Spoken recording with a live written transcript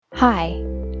Hi,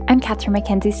 I'm Catherine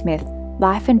Mackenzie Smith,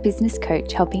 life and business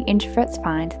coach helping introverts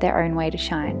find their own way to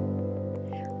shine.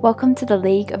 Welcome to the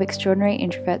League of Extraordinary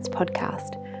Introverts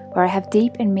podcast, where I have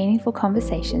deep and meaningful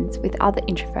conversations with other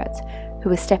introverts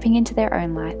who are stepping into their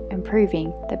own light and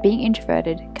proving that being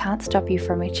introverted can't stop you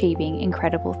from achieving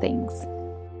incredible things.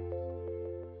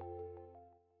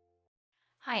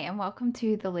 Hi, and welcome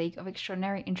to the League of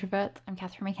Extraordinary Introverts. I'm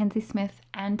Catherine Mackenzie Smith,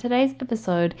 and today's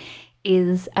episode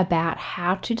is about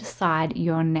how to decide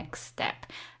your next step,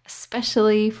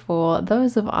 especially for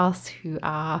those of us who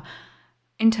are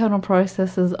internal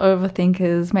processors,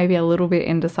 overthinkers, maybe a little bit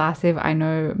indecisive. I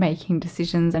know making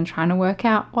decisions and trying to work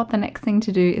out what the next thing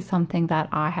to do is something that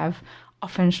I have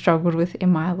often struggled with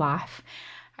in my life.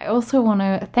 I also want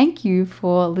to thank you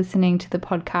for listening to the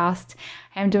podcast.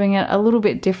 I'm doing it a little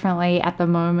bit differently at the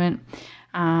moment,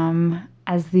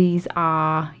 as these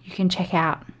are, you can check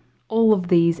out all of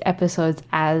these episodes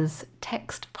as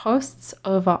text posts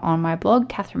over on my blog,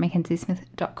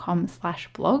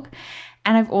 catherinemackenziesmith.com/blog.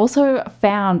 And I've also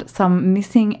found some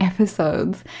missing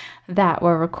episodes that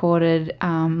were recorded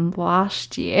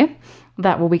last year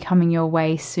that will be coming your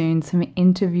way soon. Some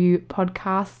interview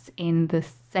podcasts in the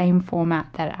same format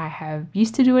that I have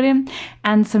used to do it in,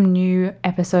 and some new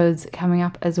episodes coming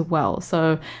up as well.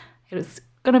 So it's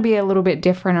going to be a little bit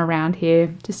different around here,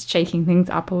 just shaking things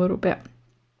up a little bit.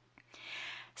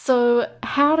 So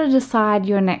how to decide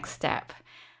your next step.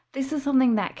 This is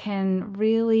something that can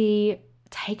really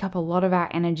take up a lot of our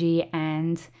energy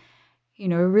and,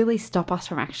 really stop us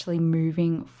from actually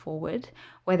moving forward,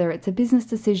 whether it's a business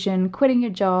decision, quitting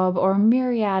your job, or a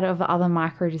myriad of other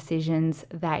micro decisions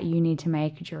that you need to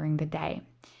make during the day.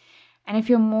 And if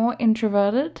you're more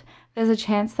introverted, there's a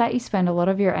chance that you spend a lot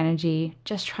of your energy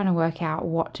just trying to work out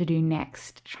what to do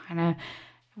next, trying to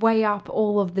weigh up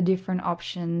all of the different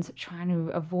options, trying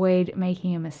to avoid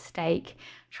making a mistake,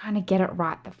 trying to get it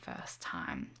right the first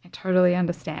time. I totally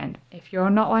understand. If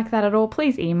you're not like that at all,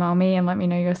 please email me and let me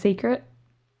know your secret.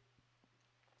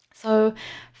 So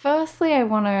firstly, I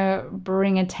want to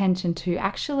bring attention to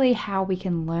actually how we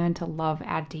can learn to love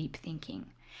our deep thinking,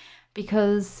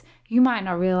 because you might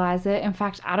not realize it. In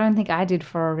fact, I don't think I did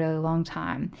for a really long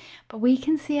time, but we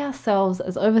can see ourselves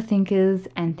as overthinkers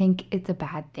and think it's a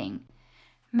bad thing.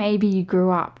 Maybe you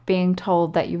grew up being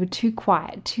told that you were too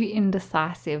quiet, too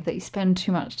indecisive, that you spend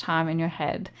too much time in your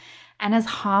head. And as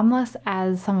harmless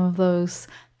as some of those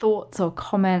thoughts or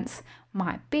comments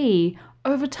might be,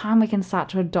 over time we can start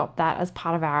to adopt that as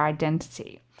part of our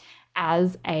identity.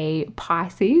 As a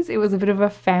Pisces, it was a bit of a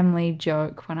family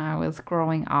joke when I was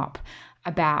growing up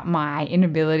about my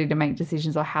inability to make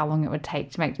decisions or how long it would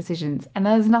take to make decisions. And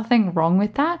there's nothing wrong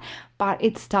with that, but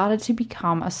it started to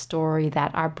become a story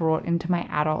that I brought into my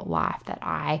adult life, that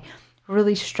I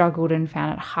really struggled and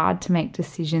found it hard to make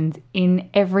decisions in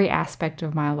every aspect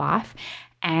of my life,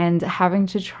 and having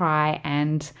to try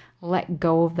and let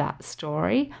go of that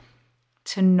story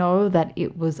to know that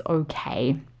it was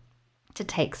okay to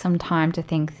take some time to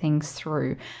think things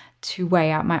through, to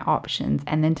weigh out my options,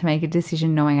 and then to make a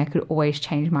decision knowing I could always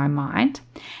change my mind.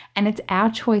 And it's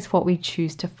our choice what we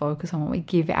choose to focus on, what we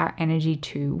give our energy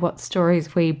to, what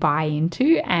stories we buy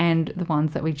into, and the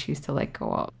ones that we choose to let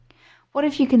go of. What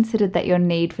if you considered that your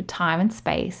need for time and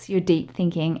space, your deep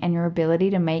thinking, and your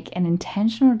ability to make an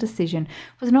intentional decision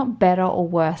was not better or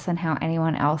worse than how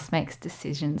anyone else makes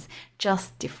decisions,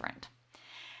 just different?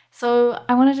 So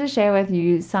I wanted to share with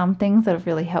you some things that have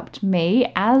really helped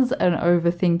me as an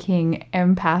overthinking,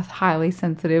 empath, highly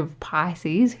sensitive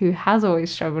Pisces who has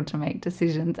always struggled to make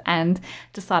decisions and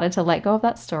decided to let go of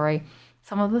that story.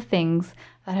 Some of the things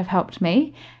that have helped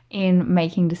me in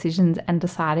making decisions and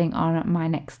deciding on my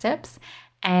next steps,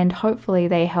 and hopefully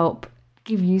they help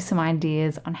give you some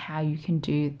ideas on how you can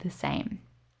do the same.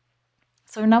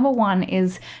 So number one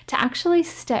is to actually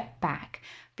step back.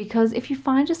 Because if you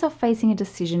find yourself facing a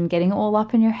decision, getting all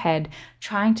up in your head,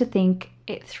 trying to think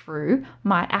it through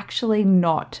might actually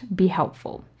not be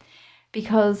helpful.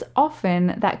 Because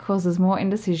often that causes more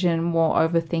indecision, more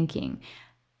overthinking.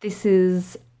 This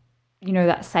is,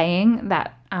 that saying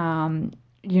that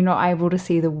you're not able to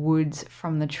see the woods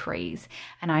from the trees.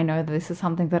 And I know that this is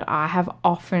something that I have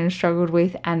often struggled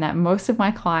with, and that most of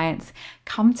my clients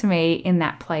come to me in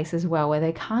that place as well, where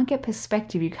they can't get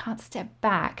perspective, you can't step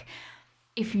back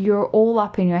if you're all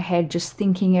up in your head just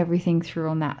thinking everything through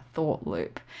on that thought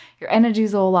loop. Your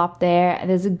energy's all up there.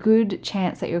 There's a good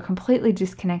chance that you're completely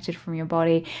disconnected from your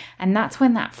body, and that's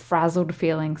when that frazzled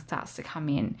feeling starts to come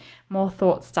in. More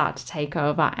thoughts start to take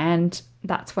over, and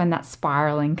that's when that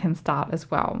spiraling can start as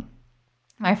well.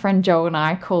 My friend Jo and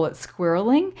I call it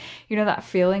squirreling. You know, that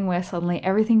feeling where suddenly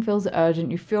everything feels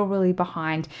urgent, you feel really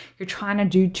behind, you're trying to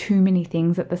do too many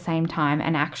things at the same time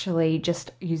and actually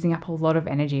just using up a lot of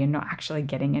energy and not actually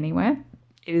getting anywhere.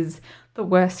 It is the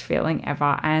worst feeling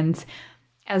ever. And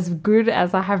as good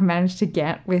as I have managed to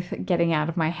get with getting out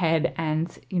of my head and,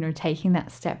 taking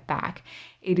that step back,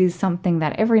 it is something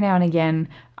that every now and again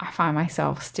I find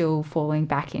myself still falling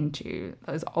back into.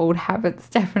 Those old habits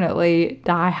definitely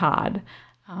die hard.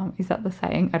 Is that the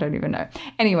saying? I don't even know.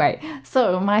 Anyway,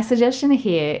 so my suggestion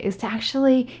here is to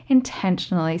actually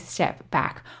intentionally step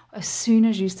back as soon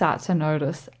as you start to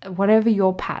notice whatever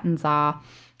your patterns are.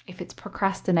 If it's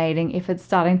procrastinating, if it's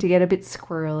starting to get a bit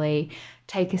squirrely,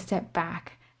 take a step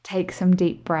back, take some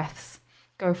deep breaths,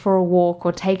 go for a walk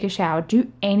or take a shower. Do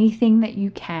anything that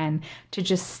you can to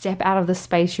just step out of the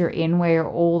space you're in where you're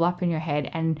all up in your head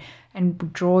and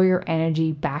draw your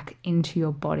energy back into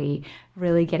your body,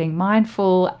 really getting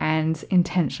mindful and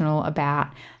intentional about,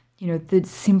 the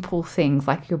simple things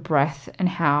like your breath and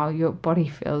how your body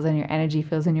feels and your energy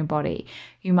feels in your body.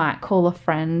 You might call a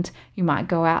friend, you might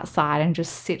go outside and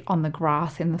just sit on the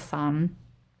grass in the sun,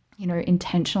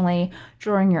 intentionally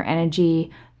drawing your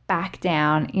energy back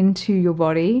down into your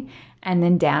body and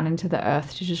then down into the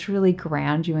earth to just really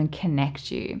ground you and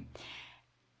connect you.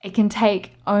 It can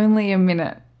take only a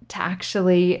minute to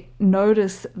actually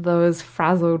notice those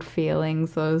frazzled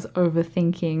feelings, those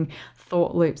overthinking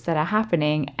thought loops that are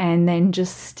happening, and then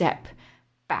just step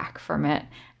back from it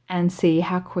and see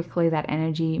how quickly that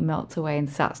energy melts away and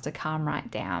starts to calm right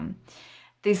down.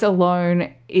 This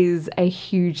alone is a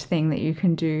huge thing that you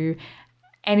can do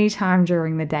anytime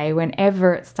during the day,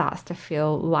 whenever it starts to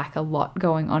feel like a lot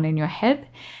going on in your head.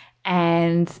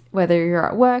 And whether you're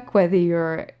at work, whether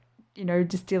you're,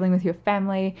 just dealing with your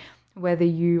family, whether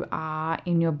you are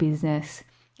in your business,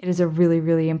 it is a really,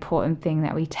 really important thing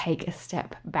that we take a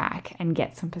step back and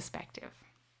get some perspective.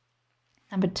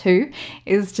 Number 2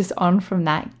 is just on from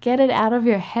that, get it out of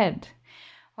your head.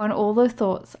 When all those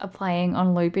thoughts are playing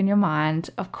on loop in your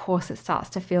mind, of course it starts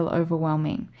to feel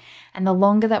overwhelming. And the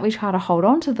longer that we try to hold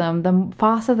on to them, the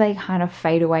faster they kind of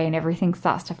fade away and everything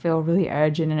starts to feel really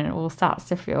urgent and it all starts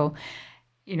to feel,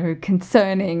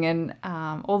 concerning, and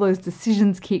all those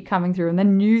decisions keep coming through and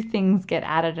then new things get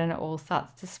added and it all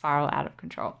starts to spiral out of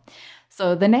control.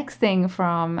 So the next thing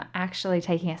from actually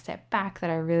taking a step back that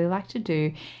I really like to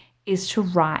do is to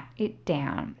write it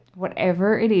down.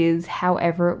 Whatever it is,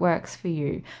 however it works for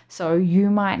you. So you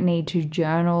might need to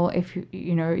journal if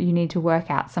you need to work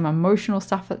out some emotional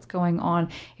stuff that's going on,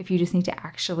 if you just need to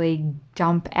actually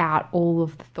dump out all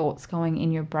of the thoughts going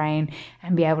in your brain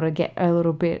and be able to get a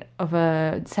little bit of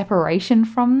a separation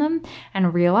from them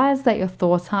and realize that your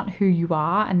thoughts aren't who you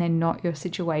are and they're not your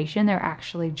situation. They're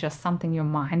actually just something your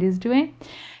mind is doing.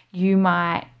 You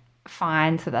might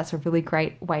find that that's a really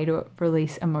great way to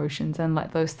release emotions and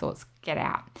let those thoughts get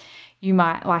out. You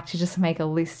might like to just make a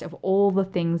list of all the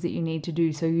things that you need to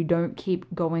do so you don't keep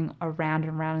going around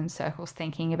and around in circles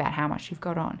thinking about how much you've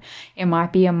got on. It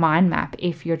might be a mind map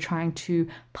if you're trying to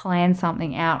plan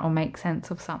something out or make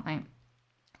sense of something.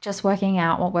 Just working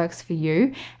out what works for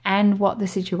you and what the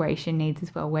situation needs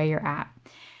as well, where you're at.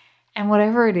 And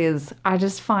whatever it is, I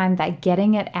just find that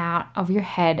getting it out of your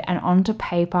head and onto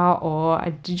paper or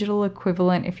a digital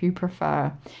equivalent, if you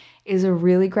prefer, is a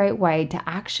really great way to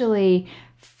actually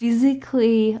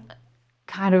physically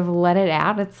kind of let it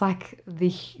out. It's like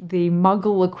the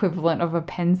muggle equivalent of a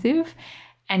pensive,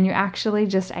 and you're actually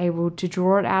just able to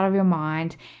draw it out of your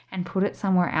mind and put it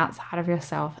somewhere outside of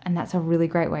yourself. And that's a really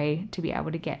great way to be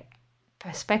able to get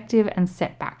perspective and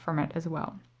step back from it as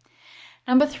well.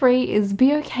 Number 3 is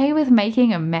be okay with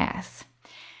making a mess.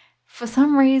 For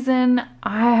some reason,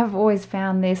 I have always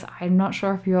found this, I'm not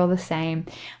sure if you're the same,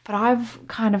 but I've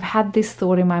kind of had this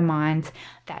thought in my mind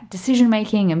that decision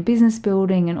making and business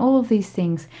building and all of these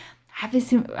things,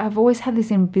 I've always had this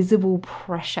invisible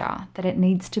pressure that it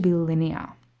needs to be linear.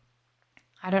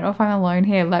 I don't know if I'm alone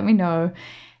here, let me know.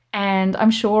 And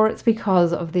I'm sure it's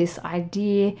because of this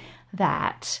idea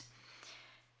that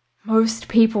most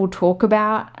people talk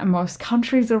about, and most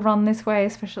countries are run this way,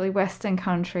 especially Western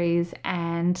countries,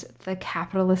 and the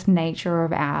capitalist nature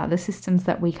of the systems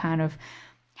that we kind of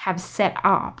have set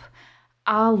up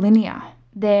are linear.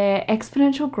 They're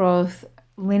exponential growth,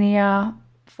 linear,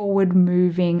 forward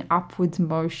moving, upwards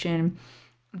motion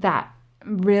that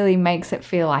really makes it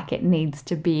feel like it needs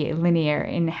to be linear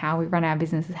in how we run our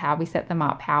businesses, how we set them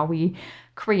up, how we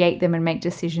create them and make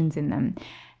decisions in them.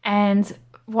 And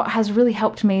what has really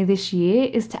helped me this year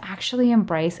is to actually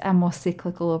embrace a more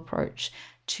cyclical approach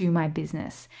to my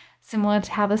business, similar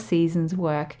to how the seasons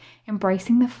work,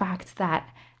 embracing the fact that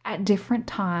at different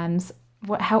times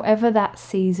however that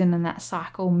season and that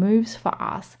cycle moves for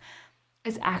us,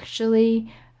 is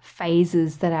actually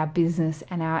phases that our business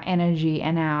and our energy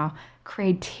and our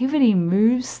creativity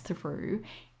moves through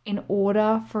in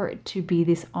order for it to be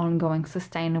this ongoing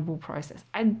sustainable process.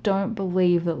 I don't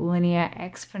believe that linear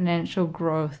exponential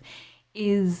growth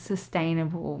is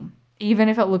sustainable. Even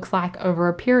if it looks like over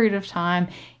a period of time,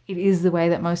 it is the way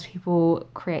that most people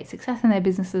create success in their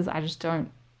businesses. I just don't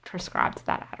prescribe to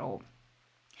that at all.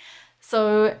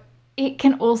 So it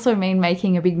can also mean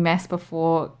making a big mess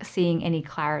before seeing any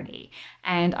clarity.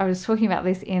 And I was talking about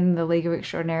this in the League of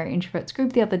Extraordinary Introverts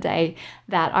group the other day,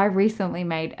 that I recently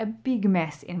made a big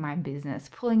mess in my business,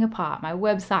 pulling apart my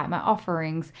website, my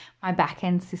offerings, my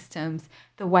back-end systems,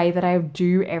 the way that I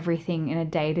do everything in a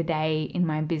day-to-day in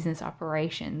my business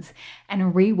operations,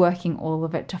 and reworking all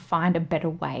of it to find a better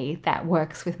way that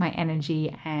works with my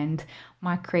energy and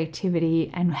my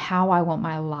creativity and how I want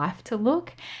my life to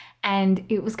look. And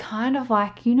it was kind of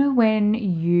like, when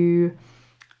you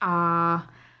are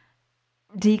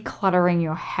decluttering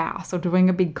your house or doing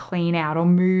a big clean out or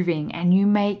moving and you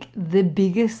make the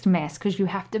biggest mess because you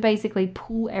have to basically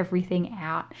pull everything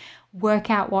out, work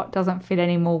out what doesn't fit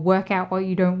anymore, work out what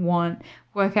you don't want,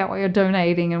 work out what you're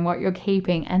donating and what you're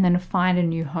keeping, and then find a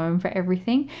new home for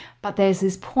everything. But there's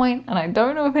this point, and I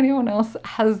don't know if anyone else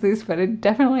has this, but it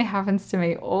definitely happens to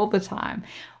me all the time,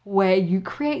 where you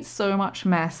create so much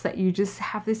mess that you just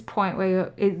have this point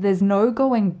where there's no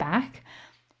going back,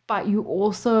 but you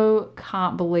also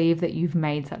can't believe that you've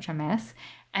made such a mess.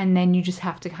 And then you just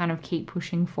have to kind of keep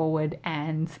pushing forward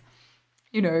and,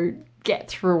 get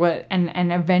through it.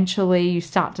 And eventually you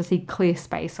start to see clear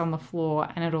space on the floor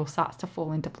and it all starts to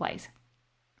fall into place.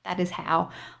 That is how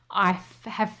I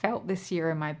have felt this year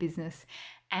in my business.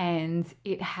 And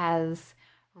it has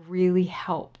really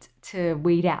helped to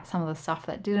weed out some of the stuff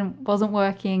that wasn't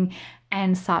working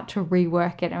and start to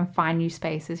rework it and find new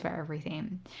spaces for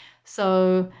everything.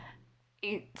 So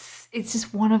it's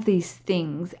just one of these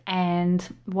things. And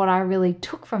what I really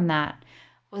took from that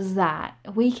was that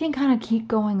we can kind of keep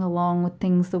going along with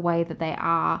things the way that they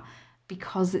are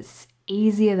because it's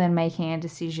easier than making a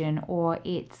decision, or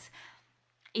it's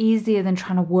easier than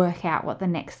trying to work out what the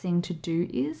next thing to do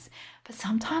is. But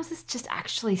sometimes it's just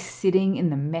actually sitting in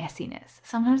the messiness.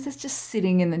 Sometimes it's just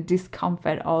sitting in the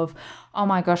discomfort of, oh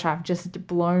my gosh, I've just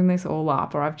blown this all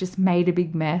up, or I've just made a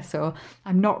big mess, or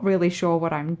I'm not really sure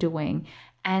what I'm doing.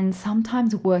 And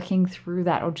sometimes working through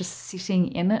that or just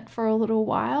sitting in it for a little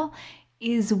while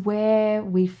is where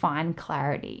we find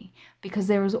clarity, because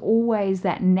there is always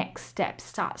that next step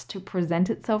starts to present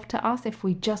itself to us if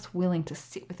we're just willing to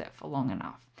sit with it for long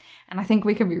enough. And I think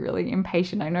we can be really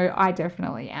impatient. I know I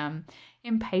definitely am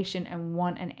impatient and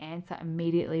want an answer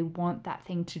immediately, want that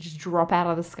thing to just drop out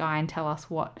of the sky and tell us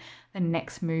what the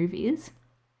next move is.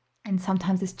 And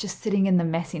sometimes it's just sitting in the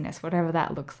messiness, whatever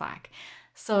that looks like.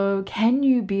 So can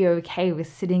you be okay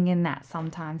with sitting in that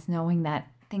sometimes, knowing that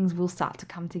things will start to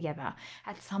come together?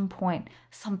 At some point,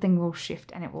 something will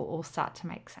shift and it will all start to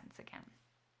make sense again.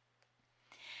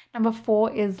 Number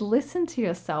 4 is listen to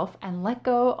yourself and let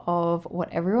go of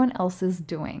what everyone else is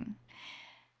doing.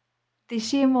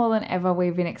 This year, more than ever,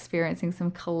 we've been experiencing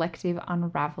some collective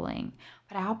unraveling,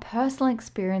 but our personal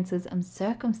experiences and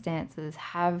circumstances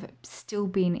have still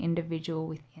been individual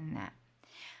within that.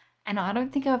 And I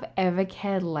don't think I've ever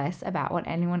cared less about what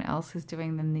anyone else is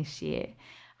doing than this year.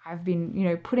 I've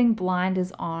been, putting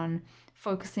blinders on,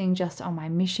 focusing just on my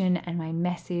mission and my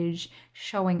message,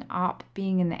 showing up,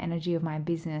 being in the energy of my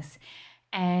business,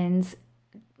 and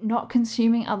not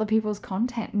consuming other people's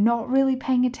content, not really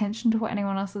paying attention to what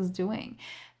anyone else is doing,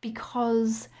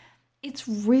 because it's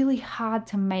really hard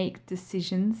to make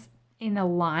decisions in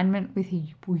alignment with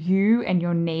you and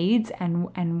your needs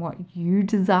and what you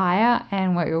desire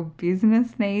and what your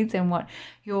business needs and what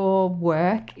your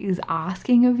work is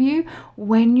asking of you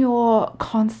when you're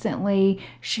constantly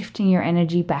shifting your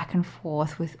energy back and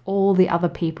forth with all the other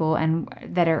people and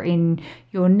that are in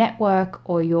your network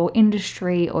or your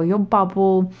industry or your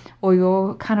bubble or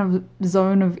your kind of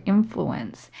zone of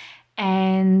influence,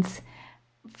 and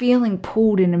feeling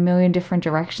pulled in a million different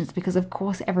directions, because of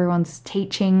course everyone's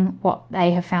teaching what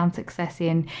they have found success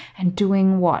in and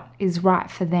doing what is right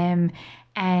for them,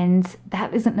 and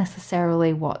that isn't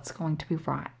necessarily what's going to be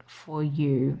right for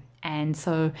you. And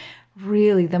so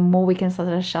really the more we can sort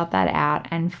of shut that out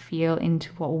and feel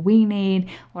into what we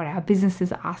need, what our business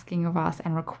is asking of us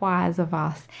and requires of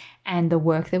us, and the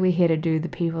work that we're here to do, the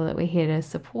people that we're here to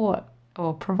support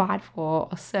or provide for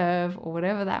or serve or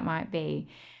whatever that might be,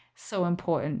 so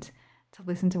important to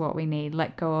listen to what we need,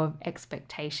 let go of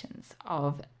expectations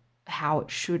of how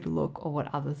it should look or what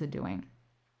others are doing.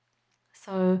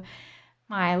 So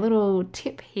My little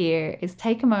tip here is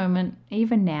take a moment,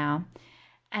 even now,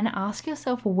 and ask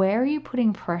yourself, where are you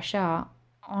putting pressure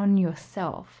on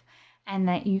yourself and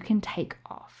that you can take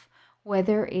off?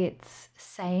 Whether it's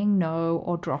saying no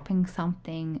or dropping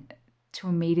something to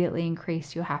immediately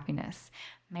increase your happiness.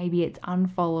 Maybe it's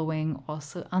unfollowing or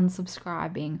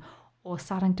unsubscribing or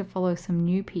starting to follow some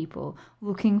new people,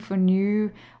 looking for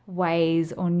new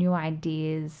ways or new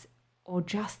ideas, or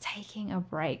just taking a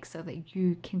break so that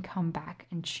you can come back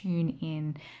and tune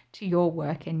in to your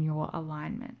work and your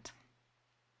alignment.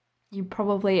 You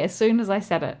probably, as soon as I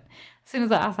said it, as soon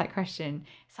as I asked that question,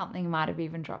 something might have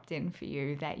even dropped in for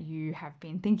you that you have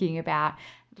been thinking about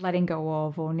letting go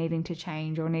of or needing to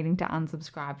change or needing to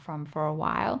unsubscribe from for a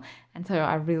while. And so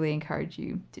I really encourage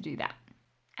you to do that.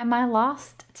 And my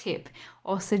last tip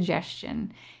or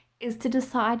suggestion is to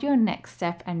decide your next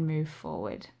step and move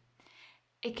forward.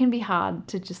 It can be hard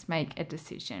to just make a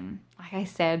decision. Like I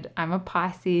said, I'm a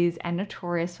Pisces and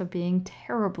notorious for being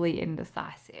terribly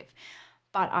indecisive.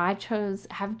 But I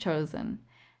have chosen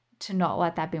to not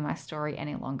let that be my story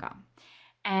any longer.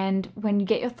 And when you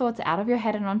get your thoughts out of your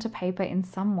head and onto paper in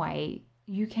some way,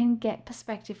 you can get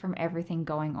perspective from everything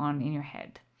going on in your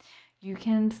head. You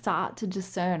can start to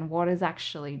discern what is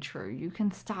actually true. You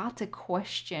can start to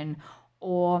question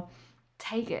or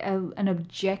take an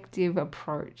objective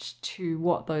approach to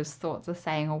what those thoughts are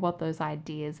saying or what those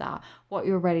ideas are, what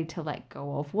you're ready to let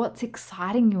go of, what's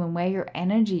exciting you and where your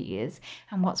energy is,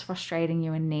 and what's frustrating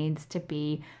you and needs to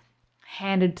be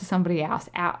handed to somebody else,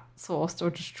 outsourced,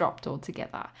 or just dropped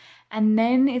altogether. And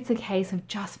then it's a case of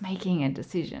just making a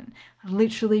decision,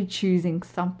 literally choosing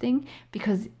something,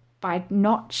 because by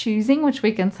not choosing, which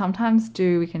we can sometimes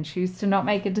do, we can choose to not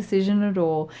make a decision at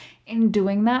all. In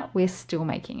doing that, we're still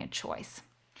making a choice.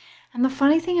 And the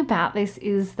funny thing about this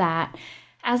is that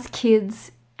as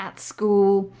kids at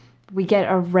school, we get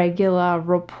a regular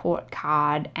report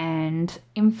card and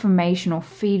information or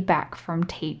feedback from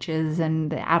teachers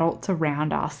and the adults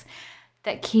around us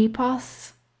that keep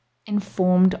us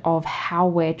informed of how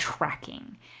we're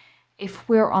tracking, if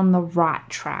we're on the right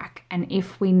track, and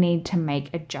if we need to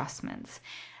make adjustments.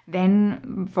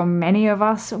 Then for many of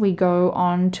us, we go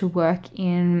on to work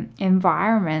in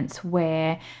environments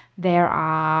where there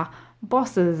are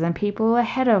bosses and people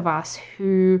ahead of us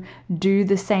who do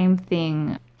the same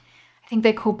thing. I think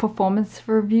they're called performance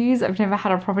reviews. I've never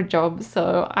had a proper job,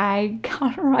 so I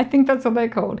think that's what they're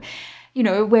called. You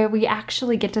know, where we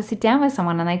actually get to sit down with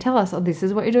someone and they tell us, oh, this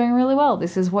is what you're doing really well.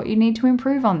 This is what you need to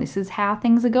improve on. This is how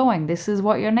things are going. This is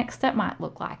what your next step might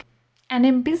look like. And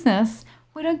in business,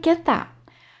 we don't get that.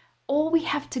 All we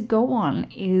have to go on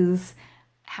is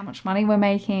how much money we're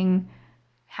making,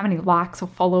 how many likes or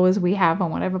followers we have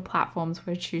on whatever platforms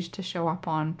we choose to show up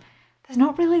on. There's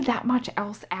not really that much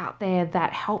else out there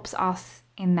that helps us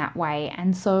in that way.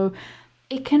 And so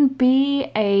it can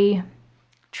be a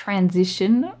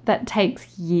transition that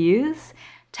takes years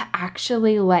to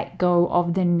actually let go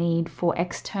of the need for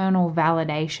external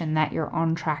validation that you're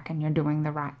on track and you're doing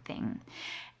the right thing.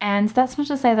 And that's not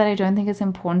to say that I don't think it's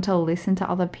important to listen to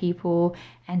other people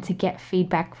and to get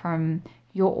feedback from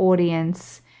your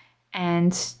audience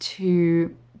and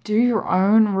to do your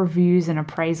own reviews and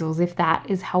appraisals if that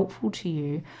is helpful to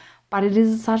you. But it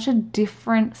is such a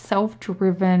different,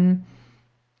 self-driven,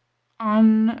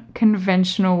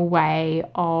 unconventional way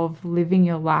of living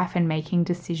your life and making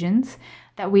decisions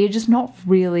that we are just not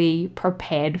really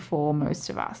prepared for, most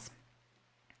of us.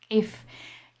 If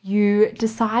you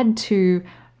decide to,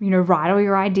 write all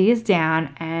your ideas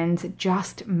down and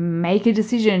just make a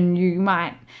decision, you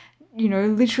might,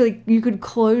 literally you could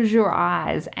close your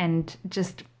eyes and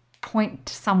just point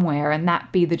somewhere and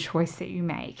that be the choice that you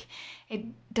make. It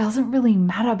doesn't really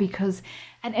matter because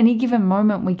at any given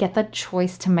moment we get the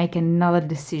choice to make another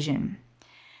decision.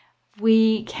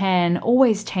 We can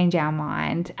always change our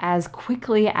mind as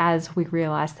quickly as we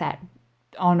realize that,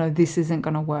 oh no, this isn't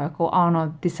going to work, or oh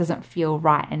no, this doesn't feel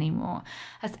right anymore.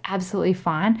 That's absolutely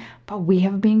fine, but we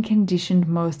have been conditioned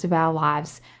most of our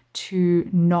lives to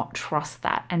not trust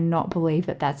that and not believe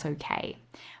that that's okay.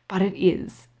 But it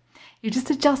is. You just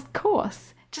adjust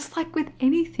course, just like with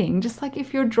anything. Just like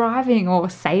if you're driving or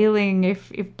sailing,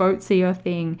 if boats are your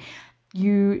thing,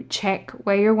 you check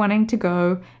where you're wanting to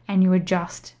go and you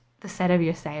adjust the set of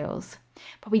your sails.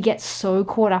 But we get so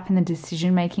caught up in the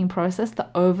decision-making process, the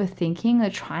overthinking, the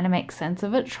trying to make sense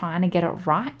of it, trying to get it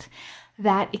right,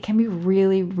 that it can be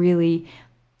really, really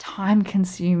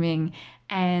time-consuming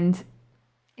and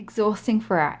exhausting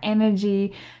for our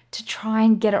energy to try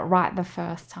and get it right the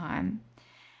first time.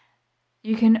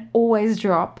 You can always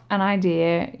drop an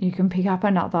idea, you can pick up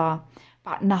another,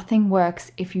 but nothing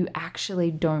works if you actually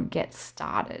don't get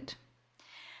started.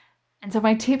 And so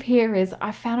my tip here is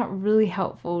I found it really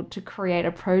helpful to create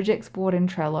a projects board in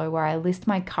Trello where I list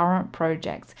my current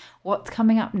projects, what's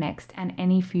coming up next, and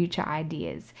any future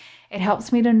ideas. It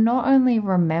helps me to not only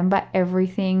remember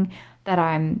everything that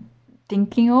I'm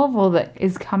thinking of or that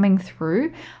is coming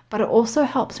through, but it also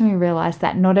helps me realize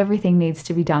that not everything needs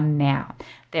to be done now.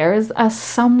 There is a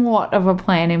somewhat of a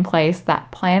plan in place.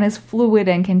 That plan is fluid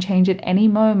and can change at any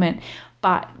moment,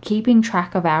 but keeping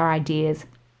track of our ideas,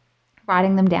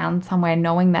 writing them down somewhere,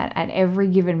 knowing that at every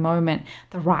given moment,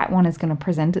 the right one is going to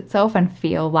present itself and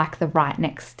feel like the right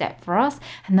next step for us.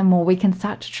 And the more we can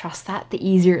start to trust that, the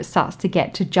easier it starts to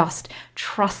get to just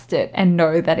trust it and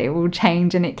know that it will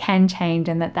change and it can change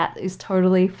and that is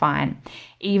totally fine,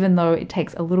 even though it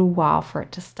takes a little while for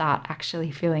it to start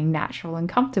actually feeling natural and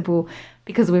comfortable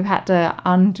because we've had to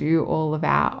undo all of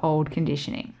our old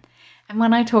conditioning. And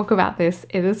when I talk about this,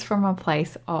 it is from a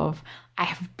place of I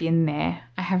have been there,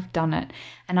 I have done it,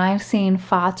 and I have seen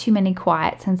far too many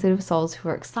quiet, sensitive souls who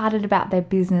are excited about their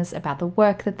business, about the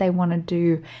work that they want to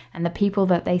do, and the people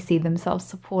that they see themselves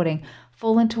supporting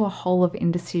fall into a hole of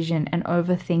indecision and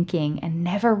overthinking and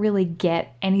never really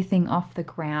get anything off the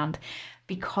ground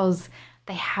because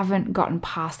they haven't gotten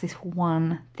past this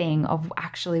one thing of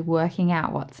actually working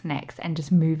out what's next and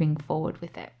just moving forward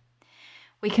with it.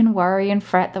 We can worry and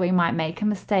fret that we might make a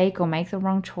mistake or make the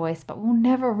wrong choice, but we'll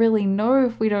never really know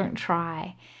if we don't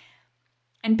try.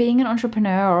 And being an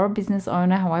entrepreneur or a business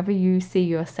owner, however you see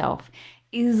yourself,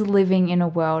 is living in a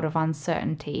world of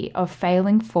uncertainty, of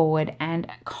failing forward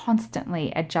and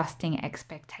constantly adjusting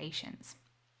expectations.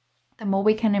 The more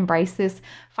we can embrace this,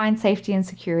 find safety and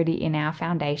security in our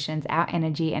foundations, our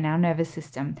energy, and our nervous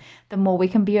system, the more we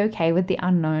can be okay with the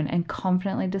unknown and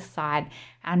confidently decide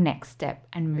our next step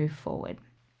and move forward.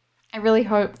 I really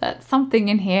hope that something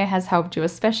in here has helped you,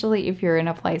 especially if you're in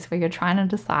a place where you're trying to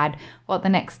decide what the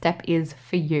next step is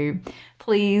for you.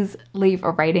 Please leave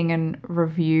a rating and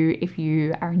review if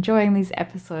you are enjoying these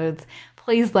episodes.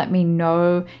 Please let me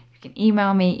know. You can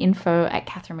email me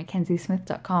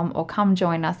info@catherinemackenziesmith.com or come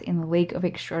join us in the League of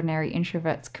Extraordinary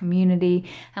Introverts community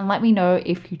and let me know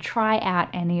if you try out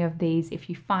any of these. If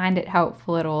you find it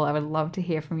helpful at all, I would love to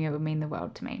hear from you. It would mean the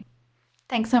world to me.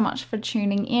 Thanks so much for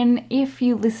tuning in. If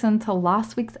you listened to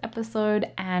last week's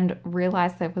episode and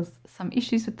realized there was some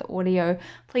issues with the audio,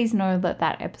 please know that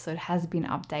that episode has been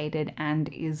updated and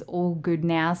is all good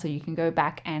now, so you can go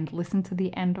back and listen to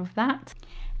the end of that.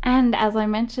 And as I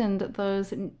mentioned,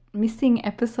 those missing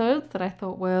episodes that I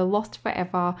thought were lost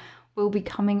forever will be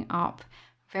coming up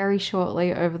very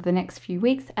shortly over the next few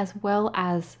weeks, as well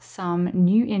as some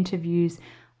new interviews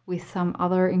with some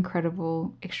other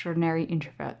incredible, extraordinary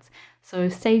introverts. So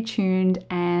stay tuned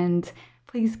and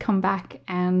please come back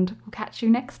and we'll catch you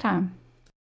next time.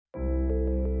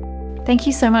 Thank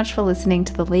you so much for listening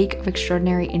to the League of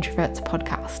Extraordinary Introverts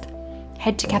podcast.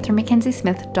 Head to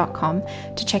catherinemackenziesmith.com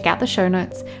to check out the show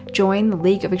notes, join the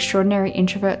League of Extraordinary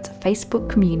Introverts Facebook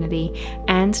community,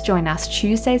 and join us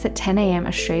Tuesdays at 10 a.m.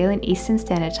 Australian Eastern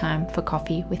Standard Time for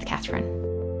Coffee with Catherine.